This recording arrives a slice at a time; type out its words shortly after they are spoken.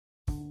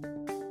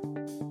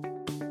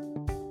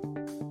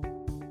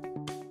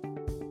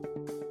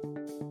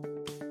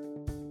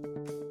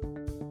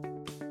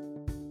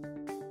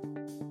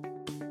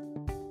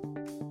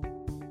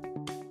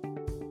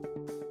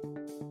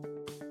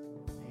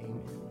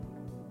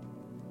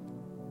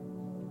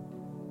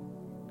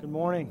Good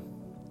morning.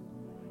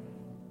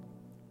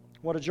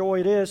 What a joy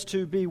it is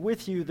to be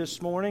with you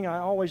this morning. I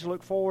always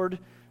look forward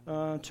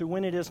to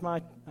when it is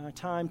my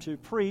time to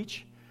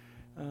preach.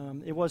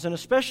 It was an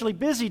especially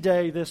busy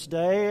day this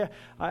day.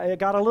 I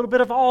got a little bit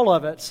of all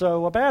of it.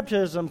 So a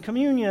baptism,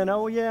 communion,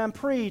 and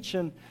preach.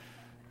 And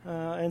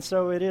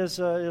so it is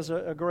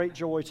a great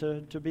joy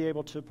to be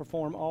able to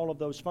perform all of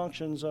those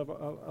functions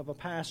of a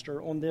pastor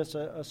on this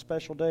a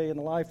special day in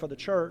the life of the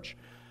church.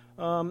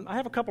 I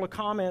have a couple of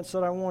comments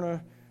that I want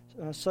to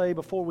say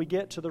before we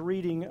get to the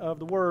reading of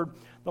the Word.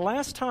 The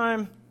last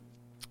time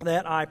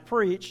that I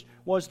preached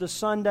was the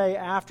Sunday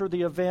after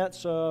the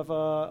events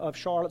of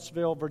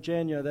Charlottesville,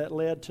 Virginia, that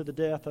led to the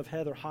death of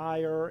Heather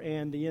Heyer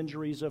and the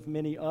injuries of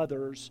many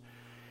others.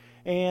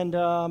 And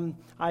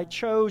I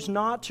chose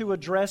not to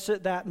address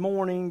it that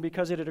morning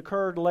because it had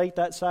occurred late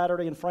that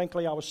Saturday, and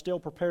frankly, I was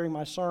still preparing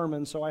my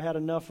sermon, so I had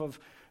enough of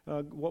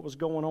what was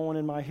going on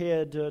in my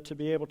head to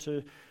be able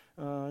to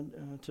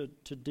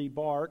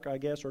debark, I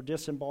guess, or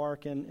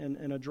disembark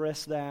and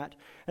address that.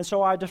 And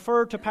so I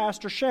deferred to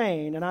Pastor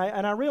Shane, and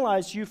I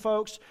realized you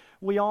folks,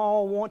 we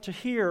all want to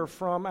hear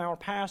from our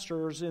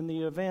pastors in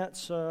the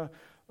events or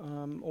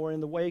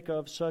in the wake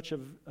of such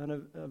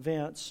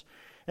events.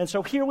 And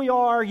so here we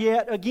are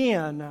yet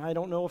again. I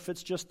don't know if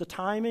it's just the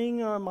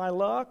timing or my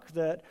luck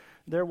that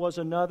there was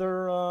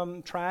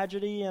another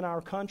tragedy in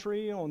our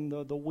country on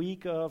the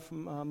week of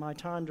my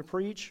time to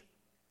preach.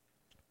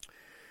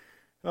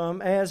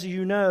 As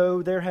you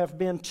know, there have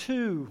been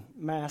 2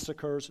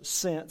 massacres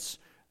since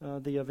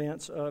the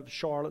events of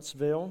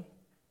Charlottesville.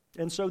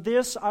 And so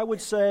this, I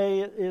would say,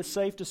 is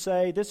safe to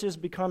say, this is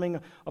becoming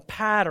a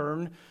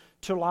pattern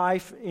to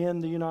life in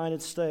the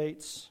United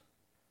States,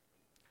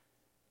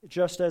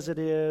 just as it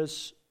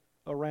is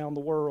around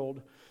the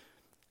world.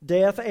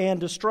 Death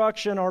and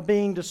destruction are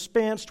being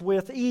dispensed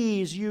with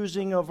ease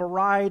using a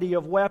variety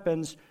of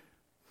weapons.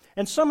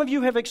 And some of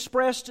you have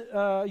expressed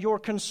your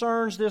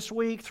concerns this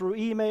week through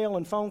email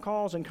and phone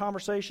calls and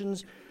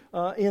conversations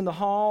in the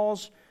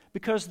halls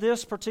because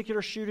this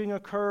particular shooting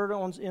occurred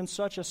in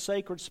such a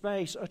sacred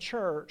space, a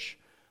church.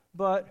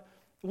 But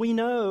we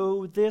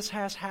know this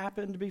has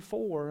happened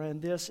before,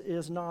 and this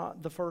is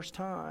not the first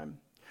time.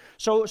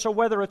 So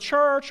whether a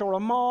church or a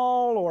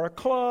mall or a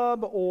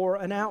club or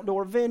an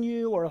outdoor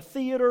venue or a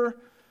theater,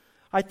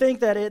 I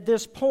think that at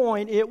this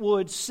point it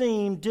would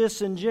seem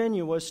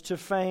disingenuous to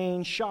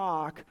feign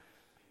shock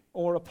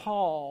or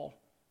appall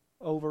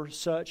over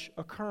such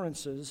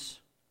occurrences.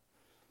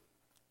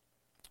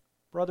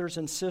 Brothers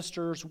and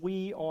sisters,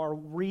 we are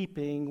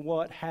reaping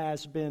what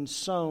has been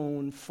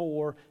sown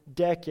for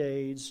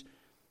decades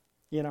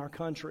in our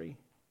country.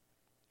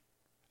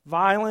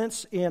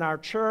 Violence in our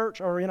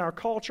church or in our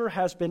culture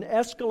has been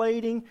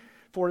escalating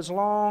for as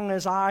long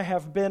as I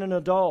have been an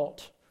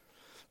adult.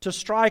 To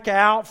strike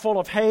out full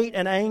of hate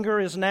and anger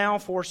is now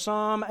for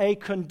some a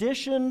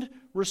conditioned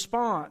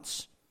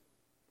response.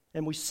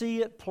 And we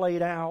see it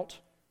played out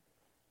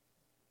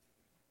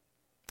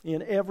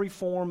in every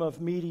form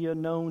of media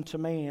known to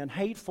man.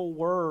 Hateful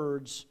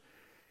words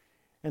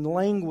and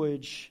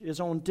language is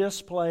on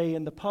display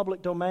in the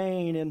public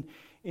domain and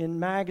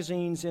in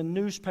magazines, in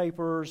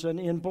newspapers, and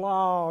in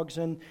blogs,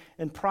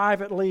 and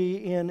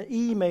privately in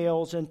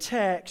emails and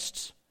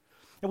texts.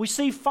 And we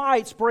see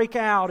fights break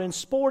out in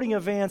sporting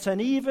events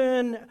and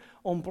even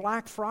on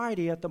Black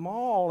Friday at the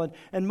mall,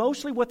 and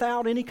mostly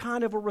without any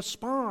kind of a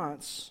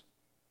response.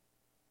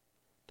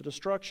 The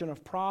destruction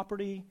of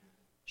property,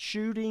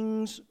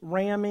 shootings,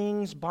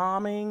 rammings,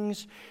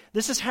 bombings.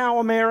 This is how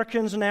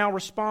Americans now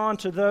respond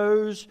to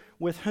those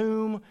with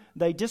whom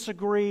they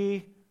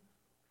disagree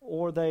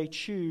or they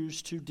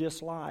choose to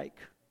dislike.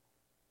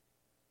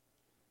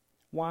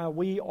 While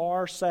we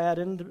are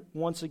saddened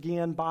once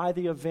again by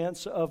the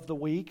events of the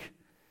week,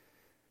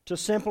 to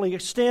simply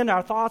extend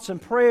our thoughts and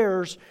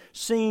prayers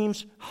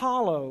seems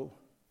hollow.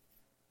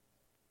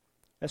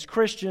 As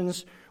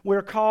Christians,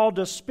 we're called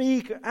to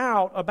speak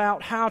out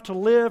about how to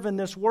live in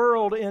this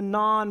world in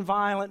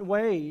non-violent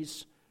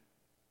ways.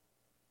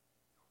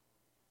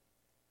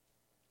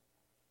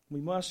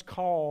 We must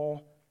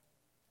call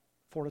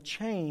for a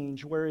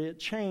change where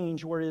it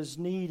is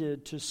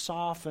needed to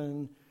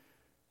soften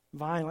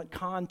violent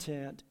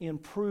content,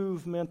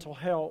 improve mental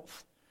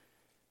health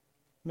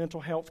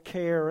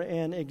care,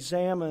 and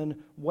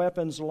examine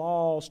weapons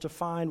laws to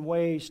find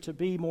ways to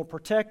be more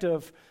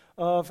protective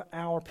of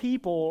our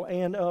people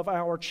and of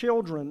our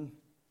children.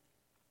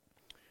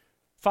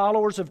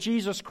 Followers of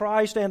Jesus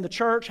Christ and the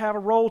church have a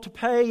role to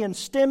play in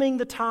stemming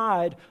the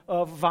tide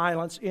of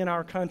violence in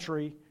our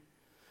country.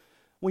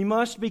 We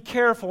must be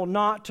careful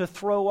not to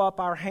throw up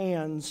our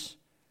hands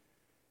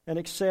and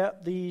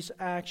accept these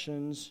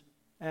actions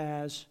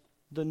as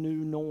the new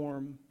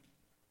norm.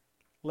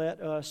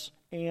 Let us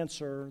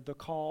answer the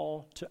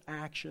call to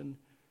action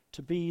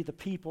to be the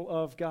people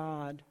of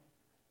God.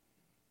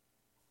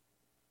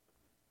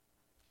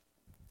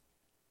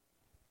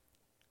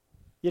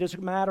 It is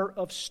a matter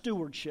of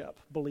stewardship,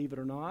 believe it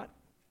or not.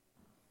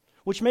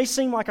 which may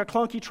seem like a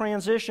clunky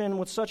transition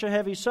with such a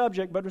heavy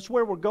subject, but it's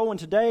where we're going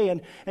today.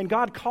 And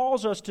God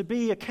calls us to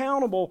be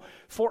accountable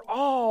for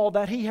all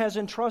that He has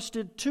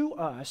entrusted to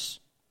us.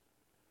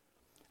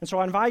 And so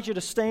I invite you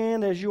to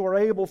stand as you are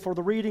able for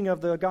the reading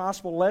of the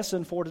gospel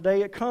lesson for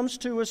today. It comes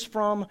to us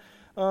from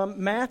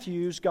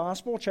Matthew's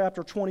Gospel,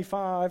 chapter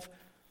 25.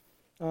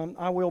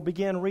 I will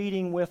begin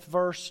reading with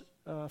verse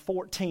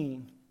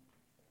 14.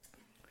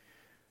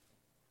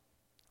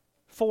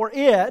 For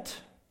it,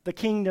 the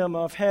kingdom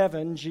of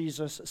heaven,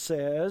 Jesus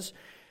says,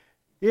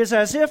 is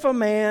as if a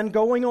man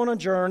going on a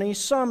journey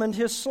summoned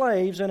his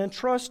slaves and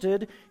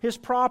entrusted his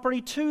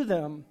property to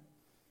them.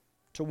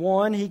 To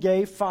one he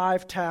gave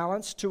 5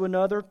 talents, to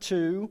another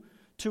 2,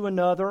 to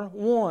another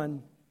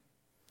 1,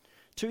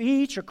 to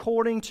each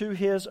according to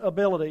his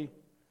ability.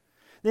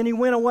 Then he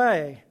went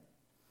away.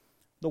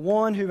 The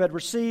one who had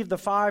received the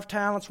 5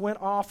 talents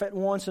went off at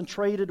once and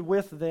traded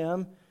with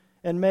them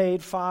and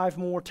made 5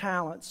 more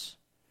talents.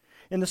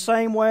 In the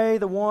same way,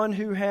 the one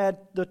who had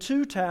the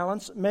 2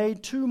 talents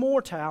made 2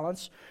 more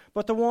talents,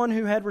 but the one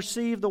who had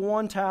received the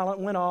 1 talent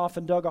went off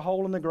and dug a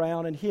hole in the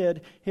ground and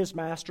hid his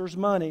master's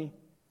money.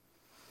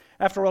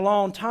 After a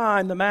long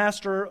time, the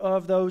master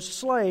of those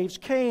slaves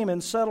came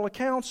and settled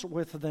accounts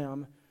with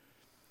them.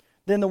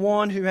 Then the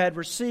one who had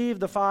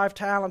received the 5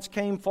 talents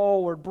came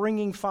forward,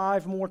 bringing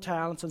 5 more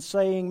talents, and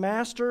saying,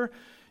 Master,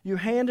 you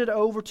handed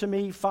over to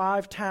me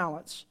 5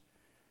 talents.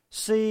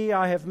 See,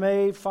 I have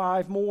made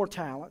 5 more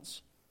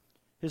talents.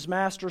 His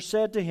master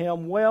said to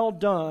him, Well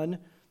done,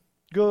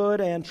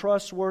 good and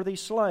trustworthy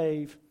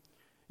slave.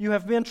 You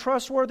have been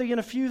trustworthy in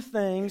a few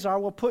things. I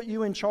will put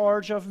you in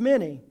charge of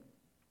many.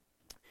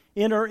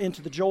 Enter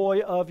into the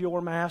joy of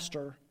your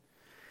master.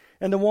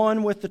 And the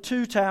one with the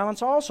 2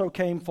 talents also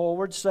came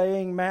forward,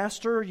 saying,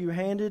 Master, you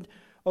handed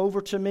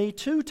over to me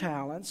 2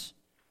 talents.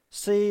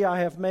 See, I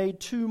have made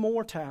 2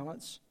 more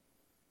talents.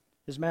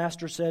 His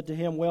master said to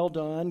him, Well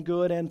done,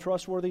 good and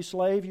trustworthy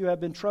slave. You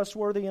have been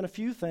trustworthy in a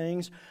few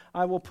things.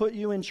 I will put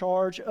you in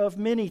charge of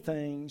many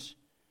things.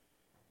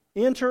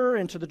 Enter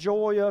into the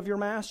joy of your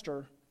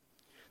master.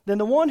 Then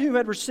the one who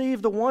had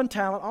received the 1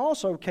 talent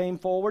also came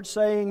forward,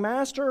 saying,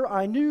 Master,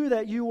 I knew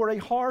that you were a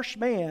harsh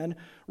man,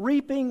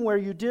 reaping where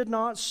you did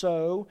not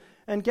sow,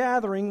 and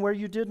gathering where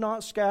you did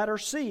not scatter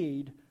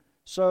seed.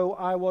 So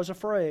I was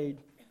afraid,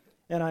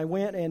 and I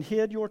went and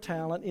hid your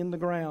talent in the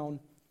ground.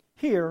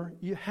 Here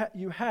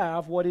you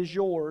have what is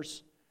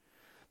yours.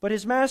 But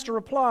his master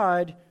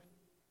replied,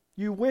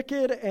 You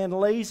wicked and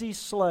lazy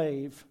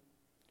slave.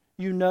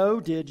 You know,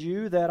 did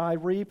you, that I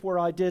reap where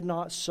I did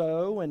not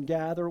sow and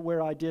gather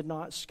where I did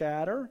not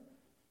scatter?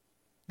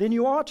 Then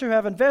you ought to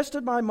have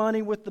invested my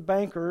money with the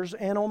bankers,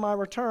 and on my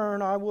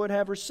return I would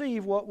have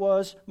received what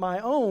was my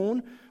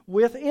own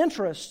with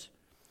interest.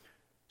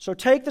 So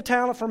take the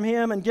talent from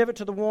him and give it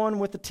to the one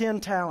with the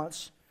 10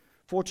 talents.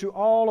 For to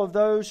all of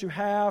those who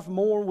have,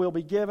 more will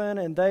be given,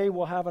 and they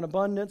will have an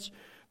abundance.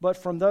 But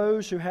from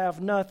those who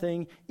have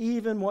nothing,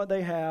 even what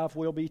they have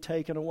will be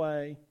taken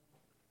away.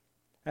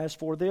 As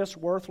for this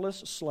worthless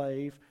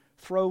slave,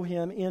 throw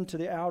him into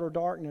the outer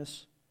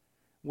darkness,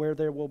 where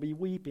there will be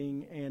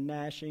weeping and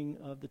gnashing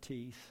of the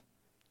teeth.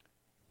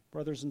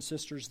 Brothers and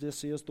sisters,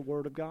 this is the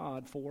word of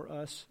God for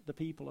us, the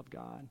people of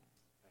God.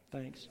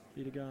 Thanks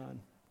be to God.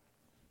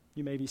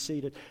 You may be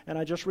seated. And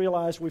I just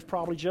realized we've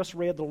probably just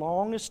read the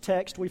longest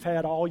text we've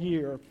had all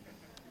year.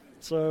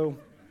 So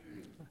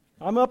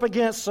I'm up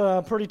against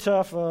pretty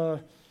tough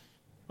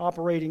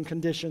operating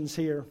conditions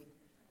here.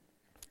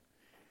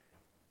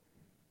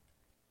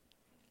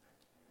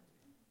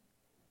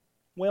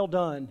 Well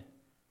done.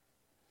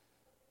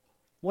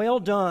 Well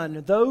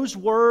done. Those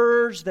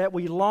words that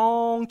we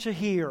long to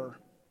hear.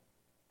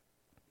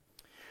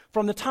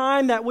 From the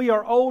time that we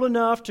are old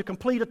enough to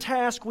complete a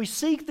task, we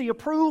seek the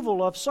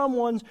approval of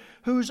someone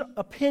whose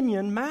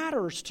opinion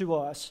matters to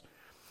us.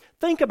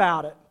 Think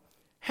about it.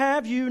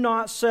 Have you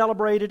not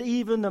celebrated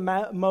even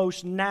the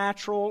most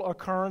natural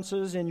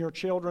occurrences in your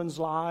children's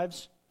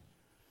lives?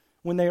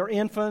 When they are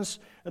infants,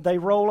 they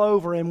roll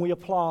over and we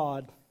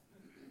applaud.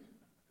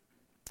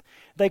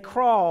 They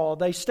crawl,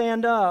 they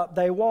stand up,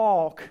 they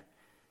walk,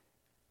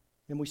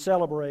 and we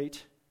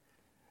celebrate.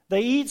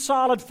 They eat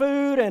solid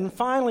food and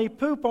finally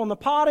poop on the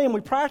potty, and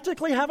we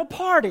practically have a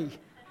party.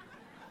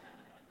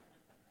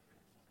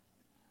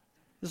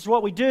 This is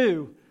what we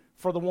do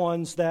for the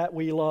ones that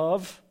we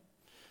love.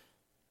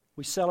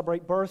 We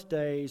celebrate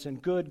birthdays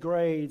and good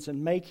grades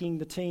and making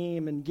the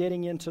team and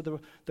getting into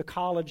the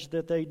college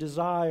that they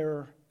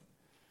desire,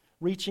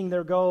 reaching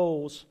their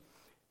goals.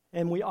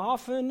 And we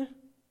often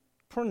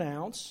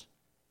pronounce,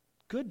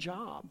 good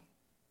job,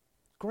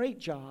 great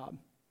job.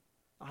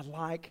 I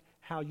like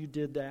how you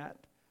did that.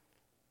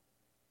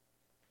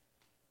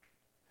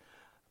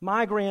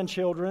 My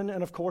grandchildren,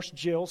 and of course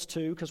Jill's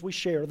too, because we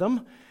share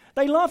them,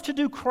 they love to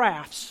do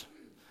crafts.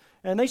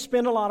 And they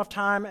spend a lot of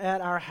time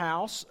at our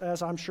house,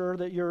 as I'm sure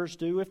that yours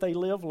do if they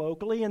live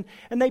locally. And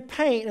they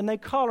paint and they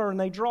color and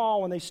they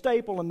draw and they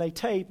staple and they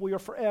tape. We are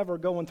forever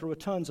going through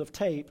tons of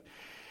tape.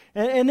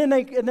 And then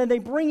they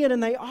bring it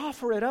and they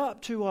offer it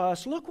up to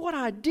us. Look what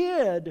I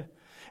did.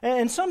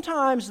 And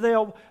sometimes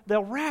they'll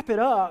wrap it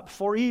up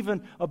for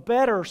even a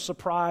better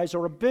surprise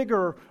or a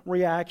bigger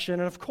reaction.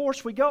 And of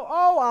course we go,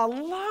 "Oh, I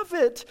love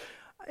it.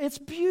 It's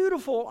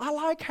beautiful. I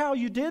like how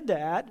you did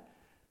that."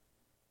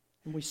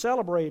 And we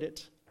celebrate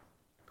it.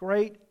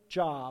 "Great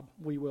job,"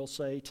 we will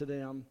say to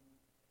them.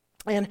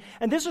 And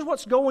this is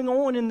what's going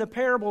on in the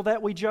parable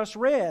that we just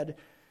read.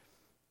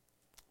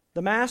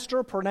 The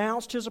master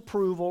pronounced his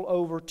approval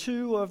over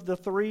 2 of the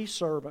 3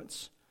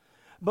 servants.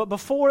 But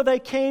before they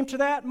came to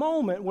that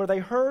moment where they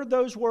heard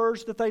those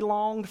words that they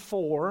longed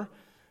for,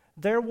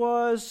 there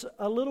was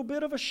a little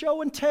bit of a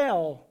show and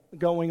tell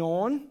going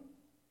on.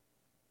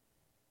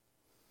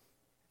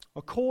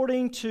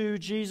 According to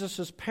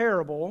Jesus'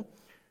 parable,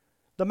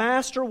 the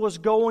master was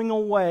going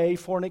away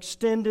for an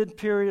extended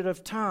period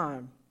of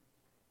time,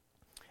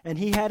 and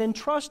he had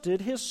entrusted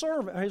his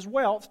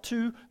wealth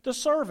to the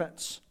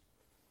servants.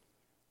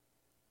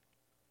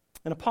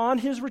 And upon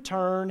his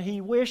return,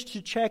 he wished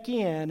to check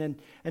in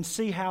and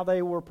see how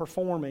they were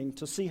performing,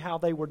 to see how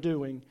they were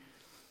doing.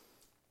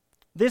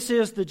 This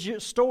is the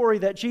story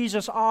that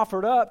Jesus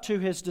offered up to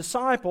his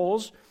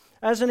disciples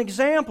as an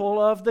example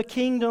of the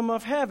kingdom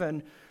of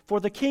heaven. For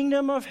the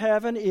kingdom of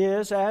heaven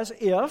is as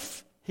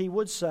if, he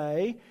would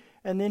say,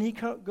 and then he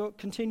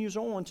continues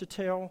on to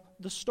tell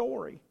the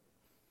story.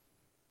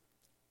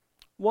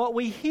 What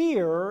we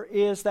hear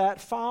is that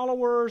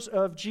followers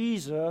of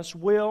Jesus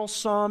will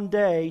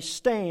someday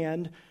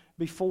stand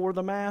before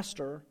the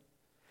Master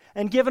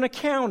and give an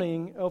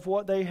accounting of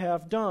what they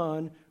have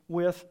done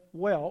with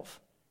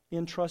wealth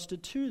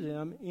entrusted to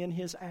them in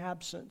his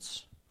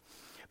absence.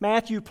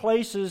 Matthew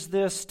places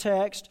this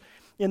text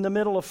in the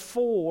middle of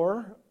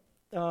 4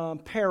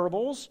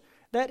 parables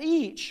that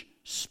each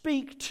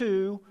speak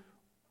to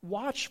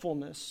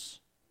watchfulness,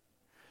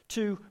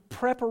 to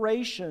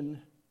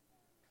preparation,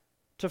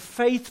 to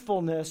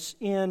faithfulness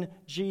in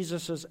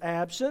Jesus'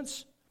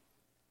 absence,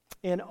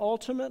 and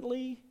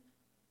ultimately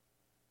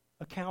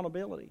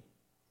accountability,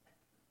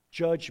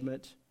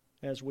 judgment,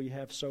 as we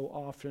have so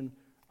often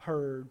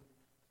heard.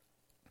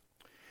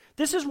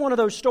 This is one of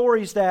those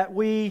stories that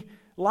we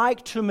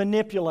like to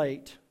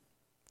manipulate,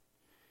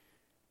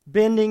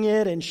 bending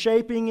it and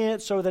shaping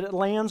it so that it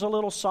lands a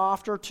little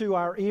softer to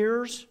our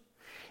ears.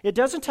 It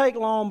doesn't take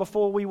long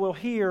before we will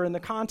hear in the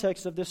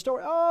context of this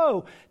story,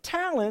 "Oh,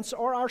 talents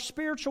are our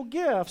spiritual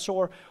gifts,"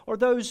 or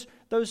those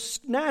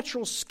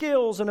natural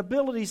skills and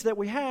abilities that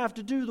we have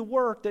to do the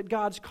work that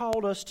God's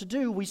called us to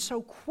do. We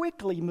so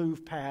quickly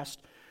move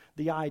past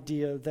the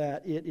idea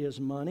that it is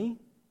money.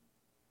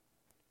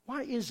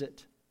 Why is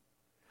it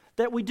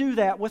that we do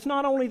that with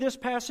not only this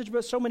passage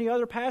but so many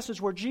other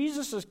passages where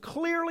Jesus is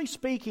clearly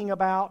speaking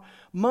about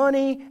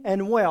money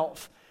and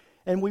wealth?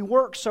 And we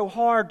work so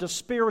hard to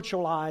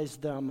spiritualize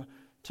them,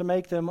 to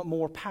make them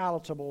more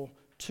palatable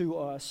to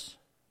us.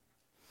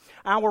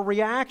 Our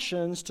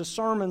reactions to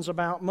sermons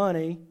about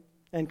money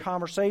and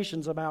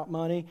conversations about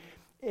money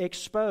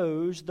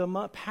expose the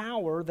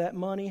power that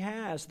money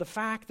has. The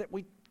fact that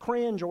we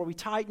cringe or we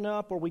tighten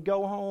up or we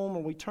go home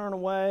or we turn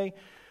away,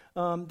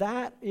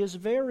 that is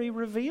very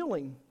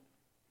revealing.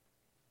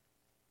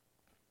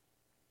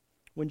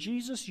 When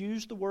Jesus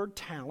used the word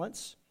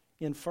talents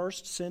in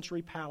first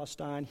century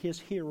Palestine, his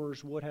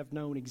hearers would have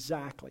known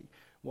exactly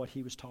what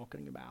he was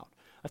talking about.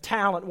 A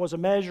talent was a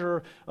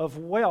measure of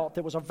wealth.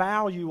 It was a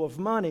value of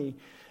money.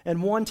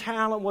 And 1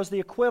 talent was the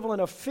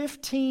equivalent of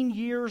 15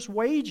 years'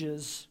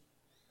 wages.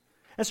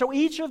 And so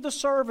each of the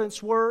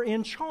servants were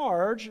in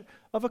charge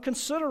of a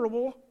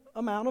considerable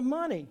amount of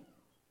money.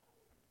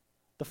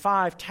 The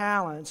 5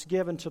 talents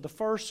given to the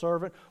first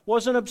servant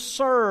was an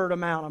absurd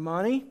amount of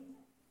money,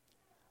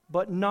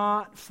 but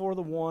not for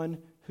the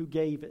one who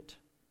gave it.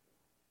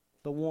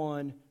 The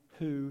one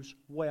whose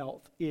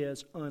wealth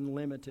is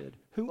unlimited,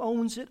 who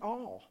owns it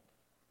all.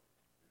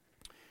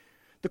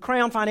 The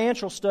Crown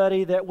Financial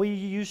Study that we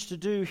used to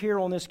do here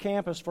on this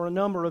campus for a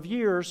number of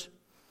years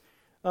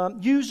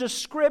uses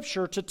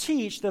Scripture to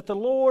teach that the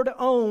Lord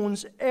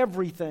owns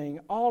everything.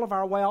 All of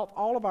our wealth,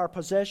 all of our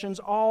possessions,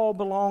 all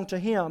belong to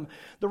Him.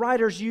 The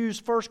writers use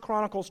 1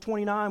 Chronicles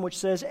 29, which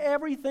says,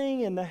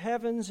 "Everything in the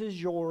heavens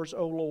is yours,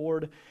 O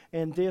Lord,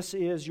 and this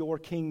is your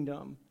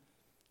kingdom.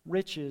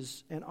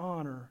 Riches and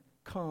honor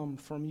come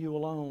from you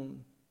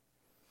alone."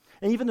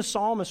 And even the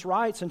psalmist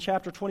writes in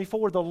chapter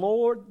 24,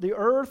 the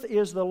earth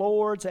is the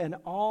Lord's and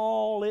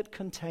all it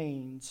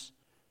contains.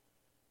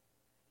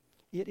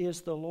 It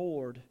is the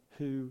Lord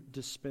who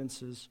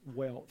dispenses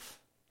wealth.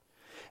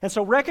 And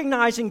so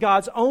recognizing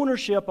God's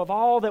ownership of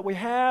all that we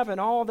have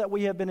and all that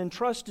we have been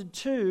entrusted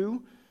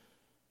to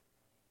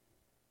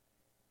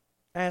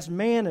as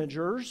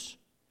managers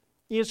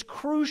is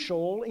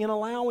crucial in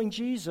allowing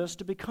Jesus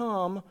to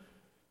become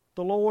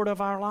the Lord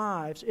of our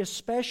lives,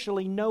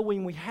 especially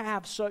knowing we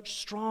have such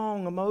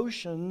strong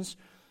emotions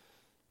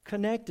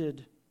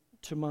connected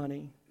to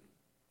money.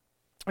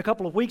 A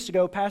couple of weeks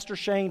ago, Pastor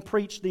Shane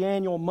preached the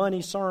annual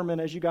money sermon,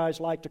 as you guys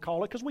like to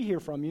call it, because we hear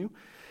from you.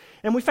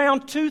 And we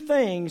found 2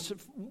 things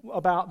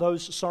about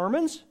those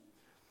sermons.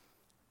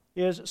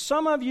 Is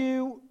some of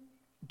you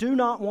do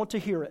not want to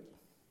hear it.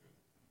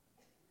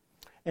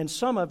 and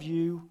some of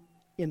you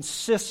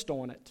insist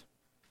on it.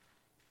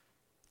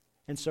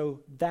 And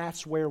so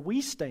that's where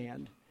we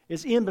stand,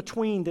 is in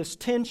between this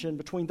tension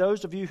between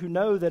those of you who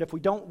know that if we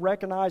don't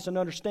recognize and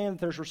understand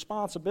that there's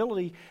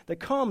responsibility that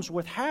comes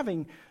with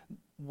having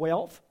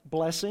wealth,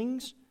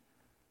 blessings,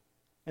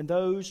 and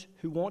those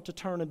who want to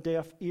turn a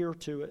deaf ear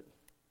to it.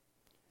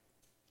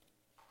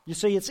 You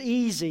see, it's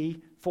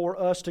easy for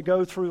us to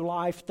go through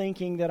life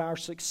thinking that our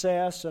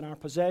success and our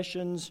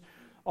possessions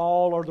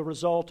all are the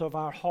result of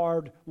our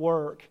hard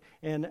work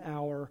and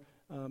our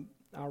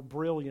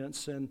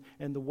brilliance and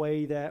the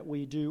way that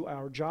we do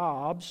our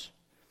jobs.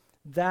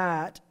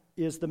 That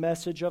is the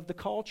message of the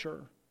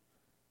culture.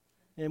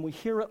 And we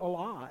hear it a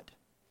lot.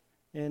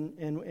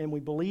 And we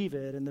believe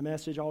it. And the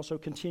message also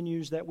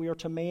continues that we are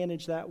to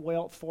manage that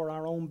wealth for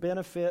our own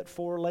benefit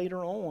for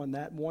later on.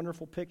 That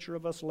wonderful picture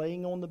of us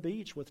laying on the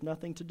beach with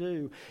nothing to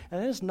do.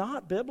 And it is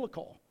not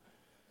biblical.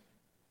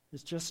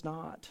 It's just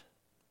not.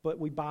 But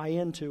we buy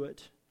into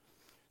it.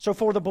 So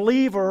for the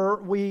believer,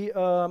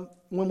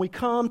 when we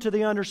come to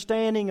the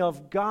understanding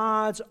of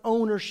God's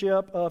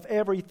ownership of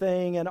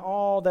everything and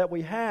all that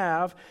we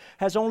have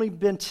has only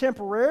been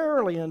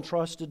temporarily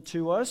entrusted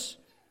to us,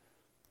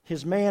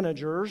 His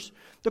managers,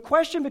 the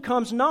question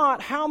becomes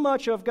not how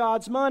much of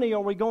God's money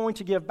are we going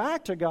to give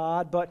back to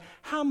God, but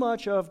how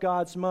much of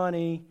God's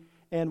money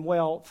and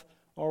wealth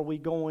are we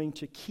going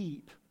to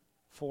keep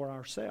for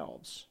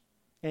ourselves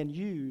and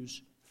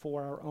use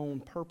for our own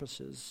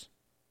purposes.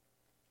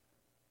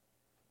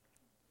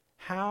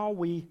 How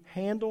we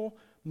handle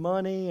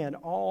money and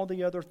all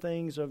the other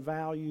things of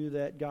value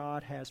that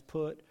God has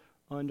put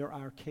under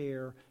our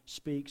care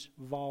speaks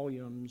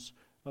volumes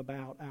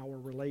about our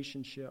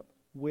relationship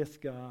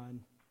with God.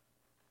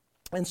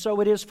 And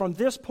so it is from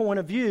this point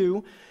of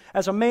view,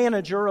 as a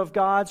manager of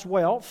God's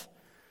wealth,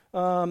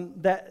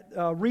 that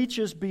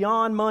reaches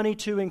beyond money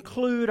to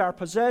include our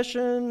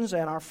possessions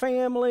and our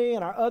family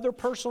and our other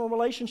personal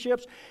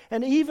relationships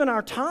and even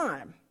our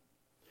time.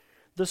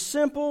 The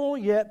simple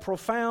yet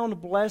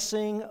profound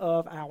blessing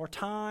of our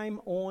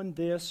time on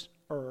this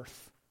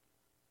earth.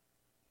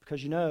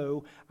 Because you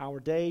know, our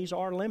days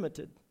are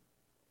limited.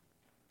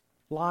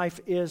 Life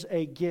is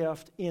a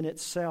gift in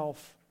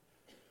itself,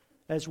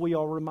 as we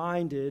are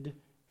reminded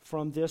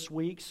from this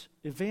week's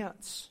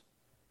events.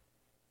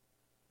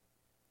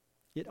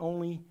 It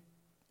only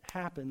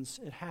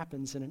happens, it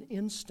happens in an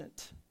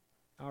instant.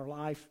 Our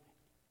life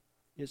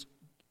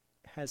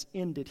has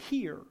ended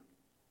here.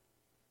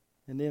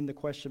 And then the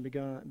question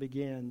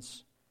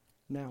begins,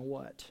 now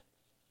what?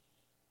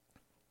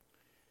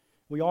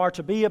 We are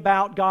to be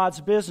about God's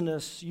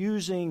business,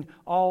 using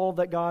all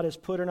that God has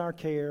put in our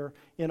care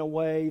in a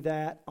way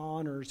that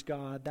honors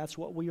God. That's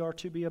what we are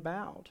to be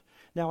about.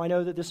 Now, I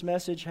know that this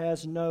message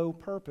has no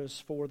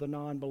purpose for the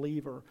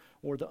non-believer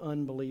or the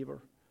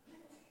unbeliever.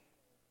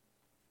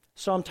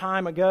 Some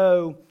time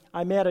ago,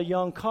 I met a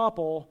young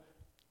couple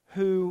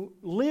who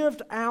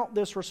lived out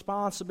this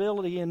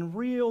responsibility in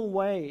real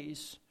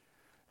ways.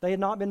 They had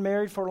not been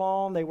married for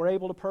long. They were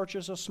able to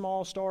purchase a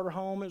small starter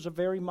home. It was a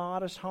very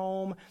modest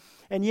home.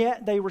 And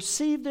yet they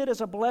received it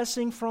as a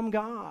blessing from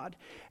God.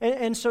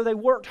 And so they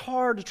worked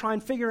hard to try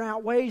and figure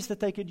out ways that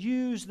they could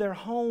use their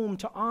home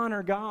to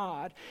honor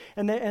God.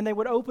 And they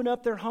would open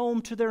up their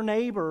home to their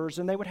neighbors,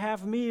 and they would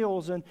have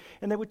meals, and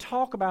they would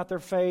talk about their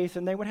faith,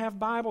 and they would have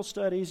Bible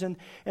studies, and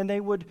they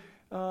would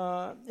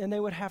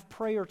have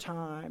prayer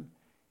time.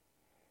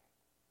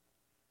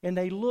 And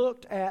they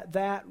looked at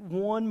that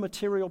one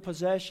material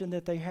possession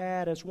that they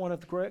had as one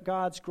of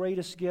God's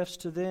greatest gifts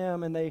to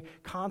them, and they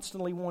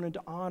constantly wanted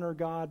to honor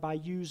God by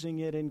using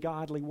it in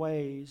godly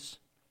ways.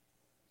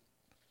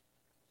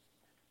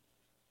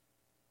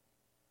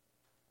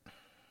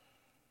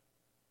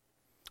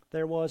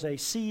 There was a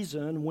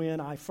season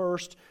when I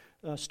first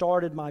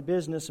started my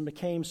business and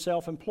became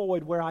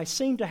self-employed where I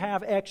seemed to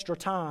have extra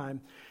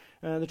time.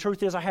 The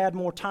truth is I had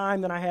more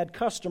time than I had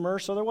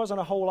customers, so there wasn't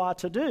a whole lot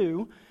to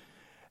do.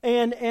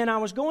 And I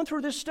was going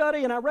through this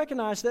study, and I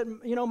recognized that,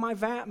 you know,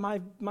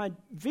 my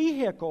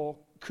vehicle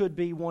could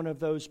be one of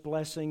those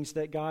blessings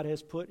that God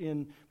has put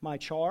in my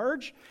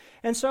charge.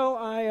 And so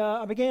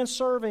I began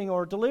serving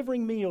or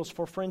delivering meals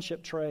for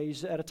Friendship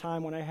Trays at a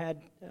time when I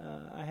had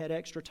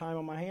extra time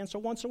on my hands. So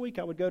once a week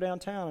I would go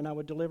downtown and I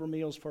would deliver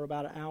meals for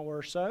about an hour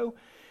or so.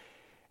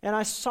 And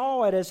I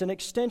saw it as an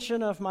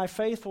extension of my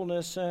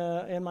faithfulness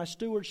and my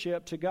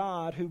stewardship to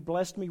God, who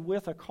blessed me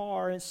with a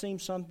car. It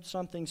seems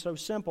something so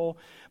simple,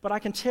 but I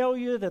can tell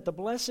you that the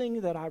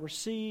blessing that I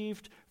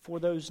received for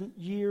those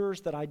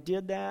years that I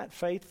did that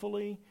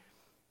faithfully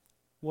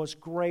was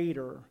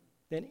greater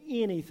than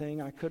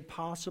anything I could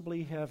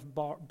possibly have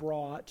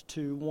brought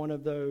to one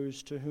of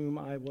those to whom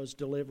I was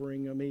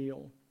delivering a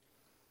meal.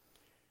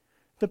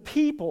 The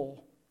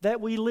people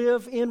that we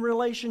live in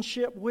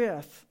relationship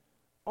with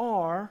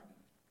are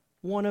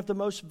one of the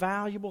most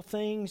valuable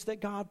things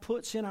that God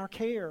puts in our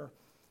care.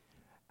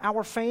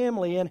 Our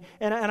family. And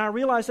I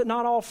realize that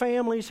not all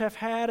families have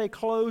had a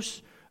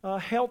close,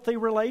 healthy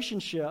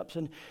relationships.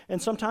 And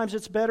sometimes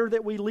it's better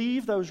that we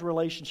leave those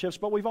relationships.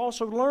 But we've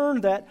also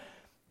learned that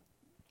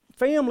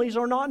families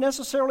are not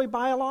necessarily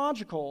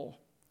biological.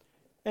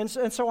 And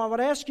so I would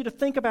ask you to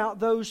think about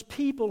those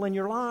people in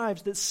your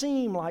lives that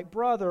seem like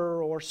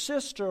brother or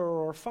sister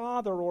or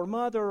father or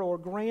mother or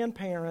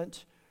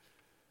grandparent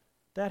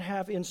that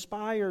have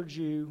inspired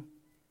you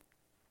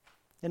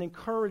and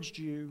encouraged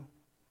you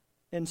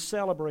and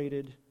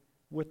celebrated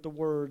with the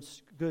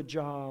words, "Good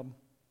job."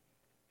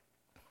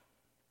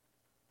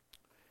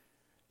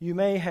 You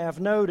may have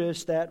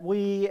noticed that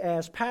we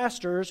as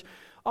pastors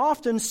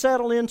often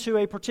settle into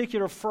a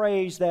particular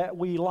phrase that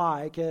we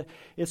like.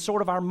 It's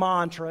sort of our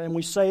mantra, and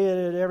we say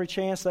it at every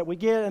chance that we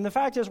get. And the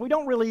fact is, we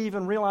don't really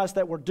even realize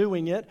that we're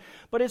doing it,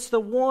 but it's the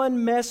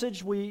one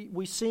message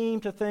we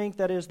seem to think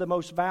that is the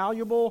most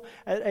valuable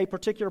at a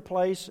particular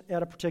place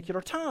at a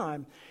particular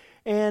time.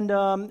 And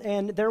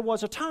there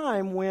was a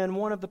time when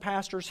one of the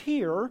pastors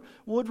here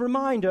would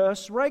remind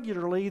us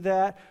regularly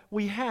that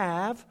we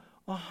have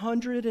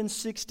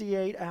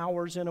 168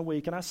 hours in a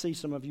week. And I see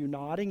some of you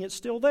nodding. It's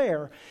still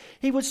there.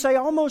 He would say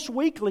almost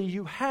weekly,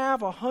 you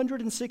have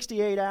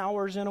 168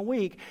 hours in a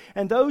week.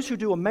 And those who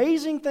do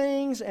amazing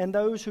things and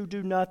those who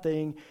do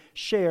nothing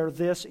share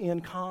this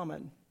in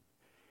common.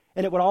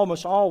 And it would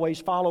almost always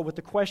follow with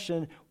the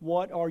question,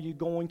 what are you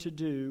going to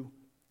do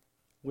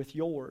with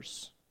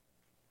yours?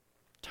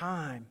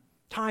 Time.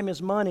 Time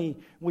is money,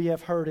 we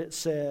have heard it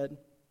said.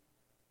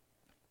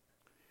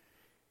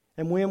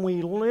 And when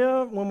we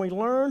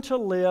learn to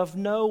live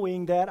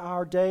knowing that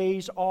our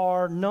days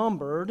are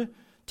numbered,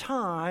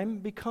 time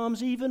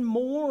becomes even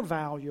more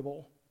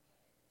valuable.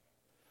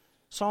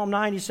 Psalm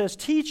 90 says,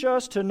 "Teach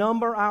us to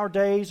number our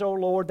days, O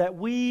Lord, that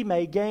we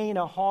may gain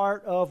a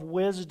heart of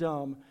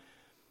wisdom,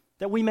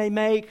 that we may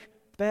make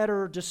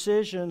better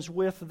decisions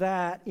with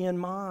that in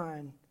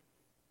mind,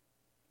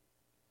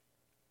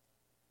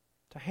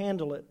 to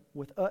handle it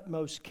with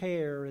utmost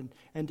care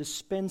and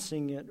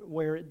dispensing it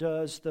where it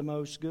does the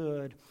most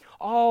good."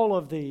 All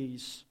of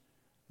these,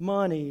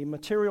 money,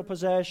 material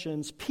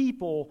possessions,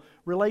 people,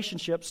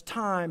 relationships,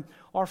 time,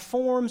 are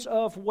forms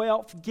of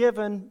wealth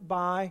given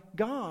by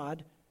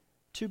God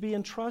to be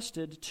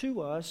entrusted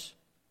to us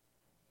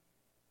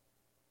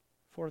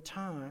for a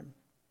time.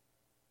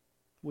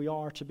 We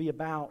are to be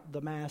about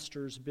the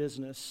Master's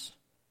business.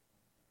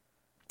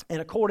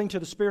 And according to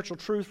the spiritual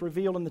truth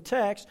revealed in the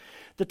text,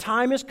 the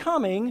time is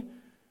coming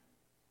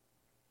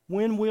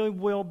when we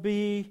will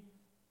be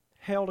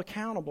held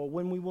accountable,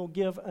 when we will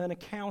give an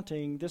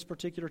accounting. This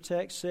particular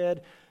text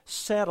said,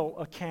 settle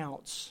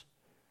accounts.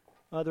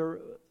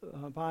 Other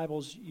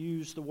Bibles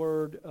use the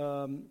word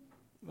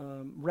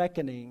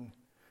reckoning.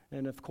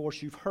 And of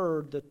course, you've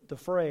heard the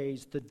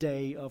phrase, the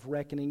day of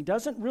reckoning.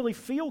 Doesn't really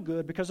feel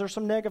good because there's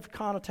some negative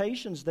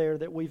connotations there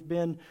that we've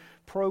been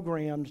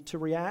programmed to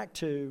react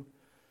to.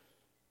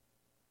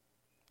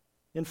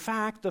 In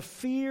fact, the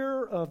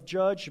fear of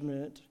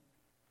judgment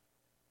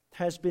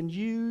has been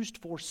used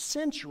for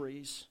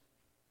centuries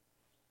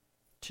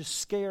to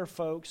scare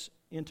folks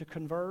into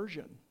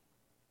conversion.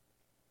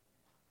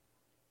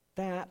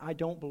 That, I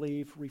don't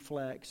believe,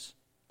 reflects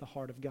the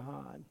heart of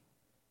God.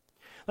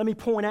 Let me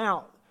point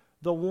out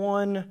the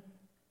one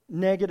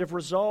negative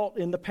result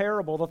in the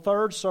parable. The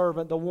third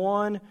servant, the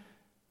one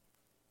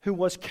who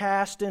was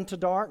cast into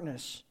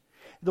darkness.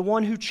 The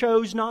one who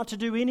chose not to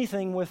do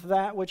anything with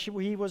that which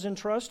he was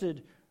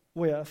entrusted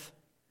with.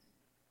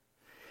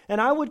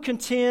 And I would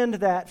contend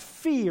that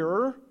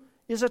fear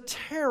is a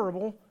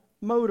terrible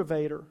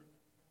motivator.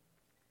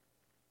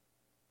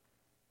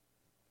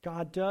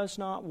 God does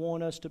not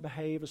want us to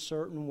behave a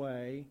certain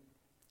way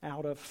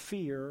out of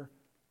fear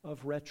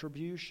of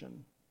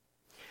retribution.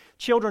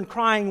 Children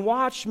crying,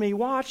 watch me,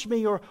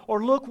 or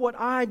look what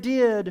I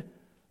did,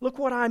 look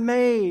what I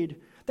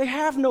made. They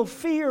have no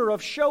fear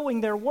of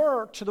showing their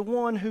work to the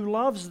one who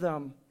loves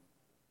them.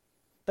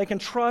 They can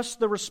trust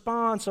the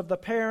response of the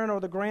parent or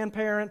the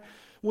grandparent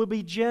will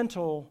be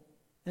gentle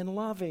and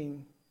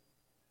loving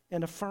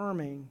and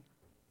affirming.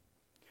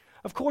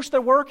 Of course,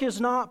 their work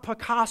is not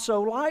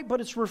Picasso-like,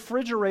 but it's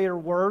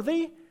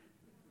refrigerator-worthy.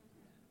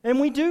 And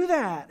we do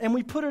that. And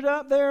we put it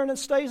up there, and it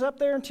stays up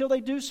there until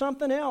they do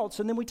something else.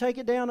 And then we take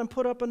it down and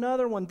put up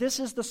another one. This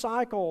is the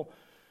cycle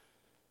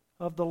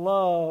of the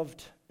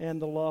loved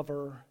and the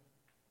lover.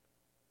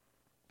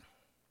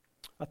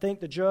 I think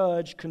the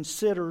judge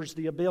considers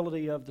the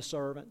ability of the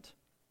servant,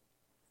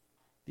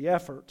 the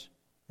effort,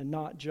 and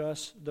not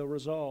just the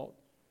result.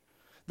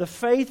 The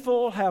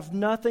faithful have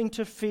nothing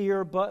to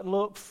fear but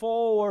look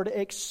forward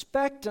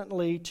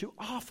expectantly to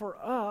offer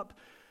up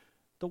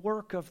the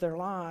work of their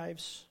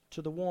lives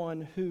to the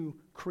one who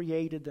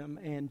created them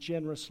and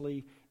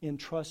generously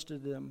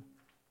entrusted them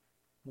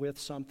with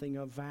something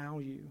of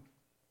value.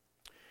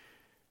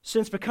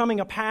 Since becoming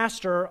a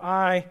pastor,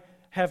 I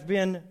have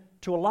been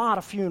to a lot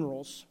of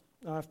funerals.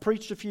 I've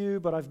preached a few,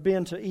 but I've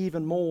been to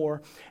even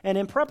more. And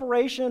in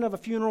preparation of a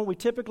funeral, we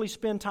typically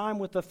spend time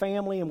with the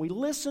family and we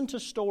listen to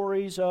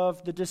stories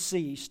of the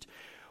deceased.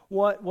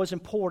 What was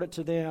important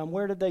to them?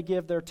 Where did they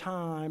give their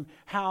time?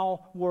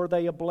 How were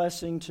they a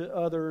blessing to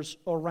others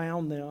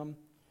around them?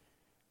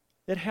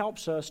 It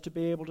helps us to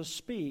be able to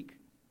speak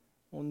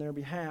on their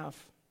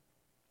behalf.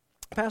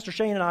 Pastor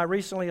Shane and I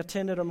recently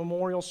attended a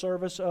memorial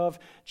service of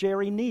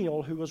Jerry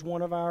Neal, who was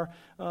one of our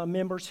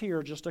members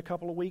here just a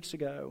couple of weeks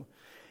ago.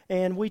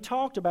 And we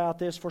talked about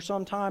this for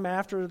some time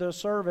after the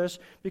service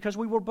because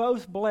we were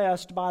both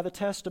blessed by the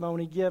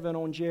testimony given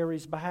on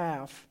Jerry's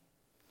behalf.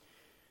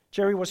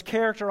 Jerry was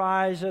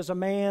characterized as a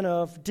man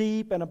of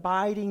deep and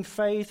abiding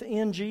faith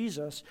in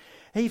Jesus.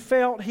 He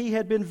felt he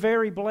had been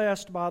very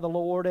blessed by the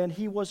Lord, and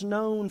he was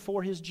known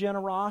for his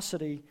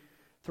generosity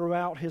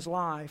throughout his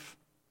life.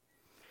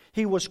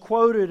 He was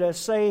quoted as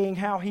saying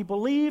how he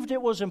believed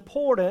it was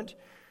important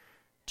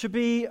to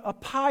be a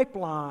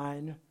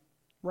pipeline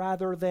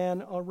rather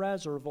than a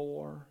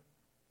reservoir.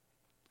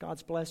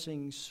 God's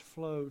blessings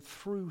flowed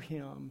through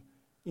him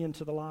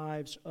into the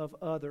lives of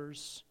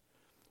others.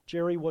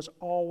 Jerry was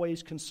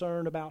always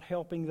concerned about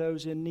helping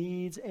those in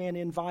need and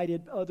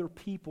invited other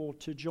people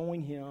to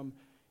join him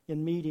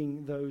in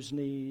meeting those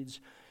needs.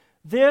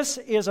 This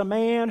is a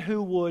man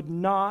who would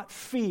not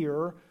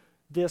fear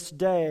this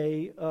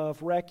day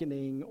of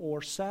reckoning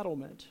or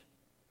settlement.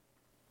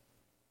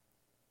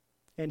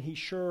 And he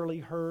surely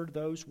heard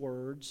those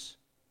words,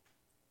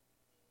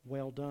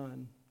 "Well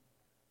done."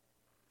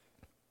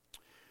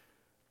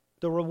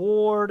 The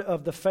reward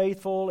of the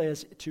faithful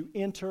is to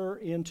enter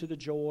into the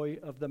joy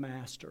of the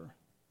Master.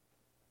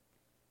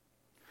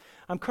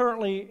 I'm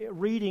currently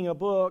reading a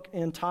book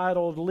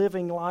entitled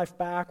Living Life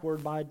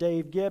Backward by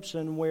Dave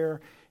Gibson,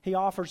 where he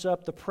offers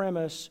up the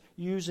premise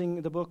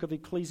using the book of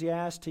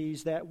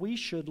Ecclesiastes that we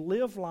should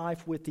live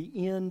life with the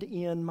end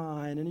in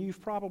mind. And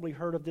you've probably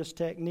heard of this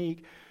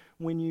technique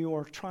when you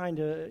are trying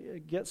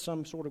to get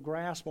some sort of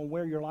grasp on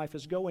where your life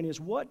is going, is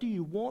what do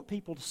you want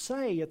people to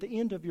say at the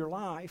end of your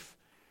life?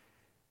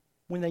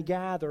 When they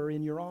gather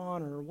in your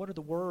honor, what are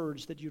the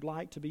words that you'd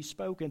like to be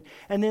spoken?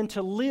 And then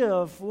to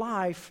live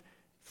life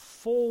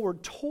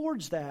forward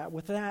towards that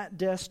with that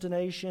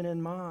destination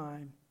in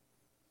mind.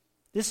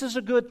 This is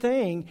a good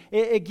thing.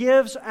 It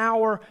gives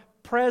our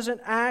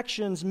present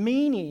actions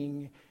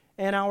meaning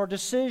and our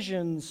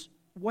decisions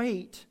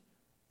weight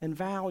and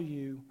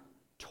value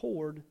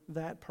toward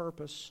that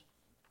purpose.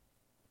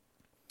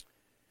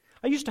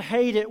 I used to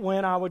hate it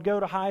when I would go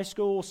to high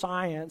school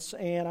science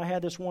and I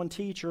had this one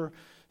teacher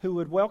who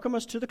would welcome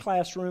us to the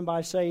classroom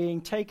by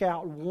saying, take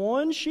out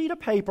one sheet of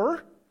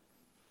paper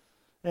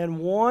and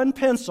one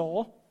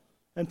pencil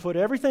and put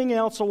everything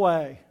else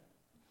away.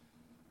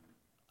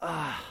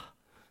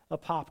 A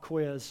pop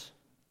quiz.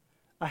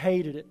 I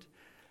hated it.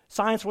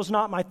 Science was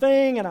not my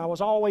thing, and I was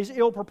always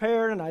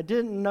ill-prepared, and I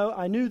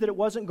knew that it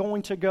wasn't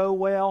going to go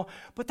well.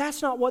 But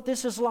that's not what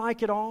this is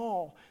like at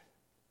all.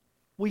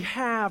 We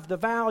have the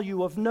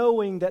value of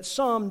knowing that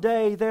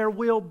someday there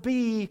will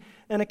be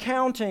an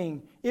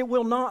accounting. It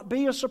will not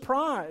be a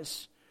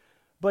surprise,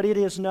 but it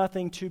is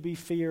nothing to be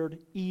feared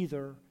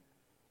either.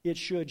 It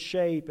should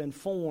shape and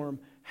form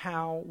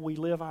how we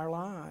live our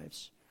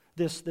lives.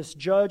 This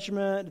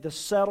judgment, this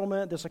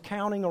settlement, this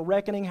accounting or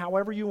reckoning,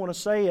 however you want to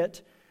say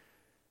it,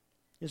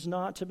 is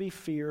not to be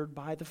feared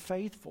by the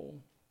faithful,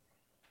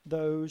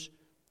 those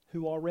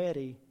who are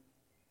ready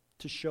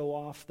to show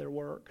off their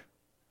work.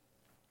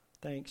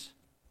 Thanks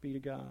be to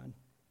God.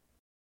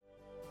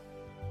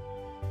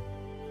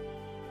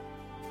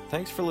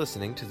 Thanks for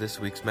listening to this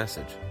week's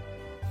message.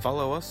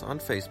 Follow us on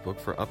Facebook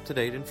for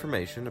up-to-date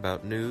information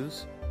about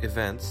news,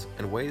 events,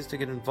 and ways to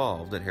get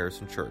involved at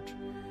Harrison Church.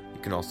 You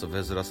can also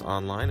visit us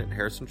online at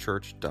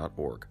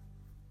harrisonchurch.org.